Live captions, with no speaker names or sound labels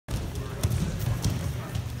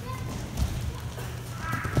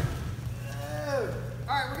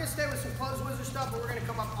up and we're gonna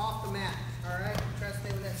come up off the mat. All right, try to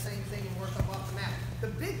stay with that same thing and work up off the mat. The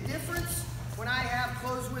big difference when I have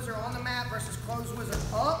closed whizzer on the mat versus closed whizzer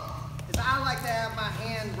up is I like to have my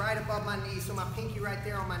hand right above my knee, so my pinky right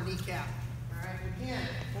there on my kneecap. All right, again,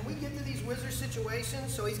 when we get to these whizzer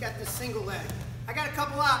situations, so he's got this single leg. I got a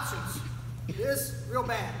couple options. This, real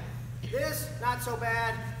bad. This, not so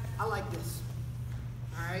bad. I like this.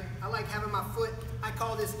 All right, I like having my foot, I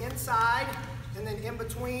call this inside, and then in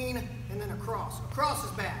between, and then across. Across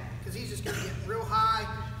is bad, because he's just gonna get real high,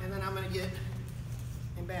 and then I'm gonna get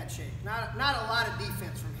in bad shape. Not a lot of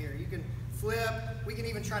defense from here. You can flip, we can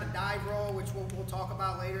even try to dive roll, which we'll talk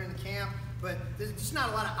about later in the camp, but there's just not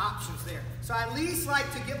a lot of options there. So I at least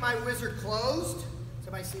like to get my whizzer closed.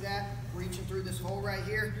 Somebody see that? Reaching through this hole right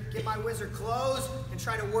here. Get my whizzer closed and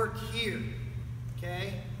try to work here,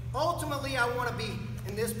 okay? Ultimately, I wanna be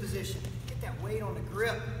in this position. Get that weight on the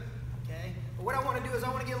grip, okay? But what I wanna do is I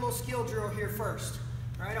wanna get a little skill drill here first.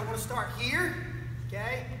 All right, I wanna start here,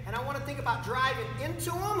 okay? And I wanna think about driving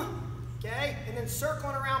into him, okay? And then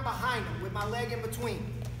circling around behind him with my leg in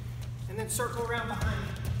between. And then circle around behind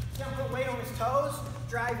him. See, I'm putting weight on his toes,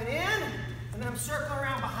 driving in, and then I'm circling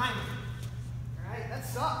around behind him. All right, that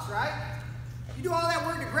sucks, right? You do all that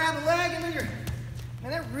work to grab a leg and then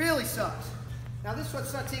man, that really sucks. Now this one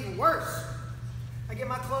sucks even worse. I get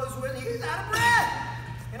my clothes with, he's out of breath.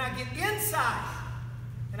 And I get inside,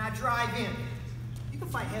 and I drive in. You can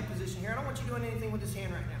fight head position here. I don't want you doing anything with this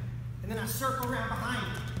hand right now. And then I circle around behind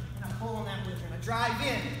him, and I pull on that whizzer. And I drive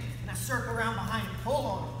in, and I circle around behind him, pull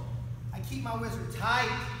on him. I keep my whizzer tight.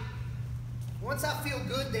 Once I feel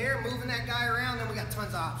good there, moving that guy around, then we got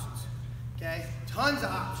tons of options, okay? Tons of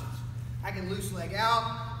options. I can loose leg out,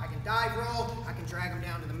 I can dive roll, I can drag him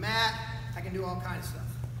down to the mat, I can do all kinds of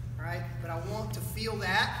stuff, all right? But I want to feel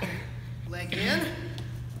that. Leg in,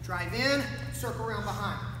 drive in, circle around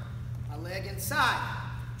behind. My leg inside,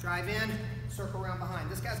 drive in, circle around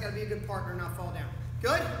behind. This guy's got to be a good partner and not fall down.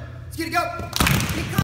 Good? Let's get it go.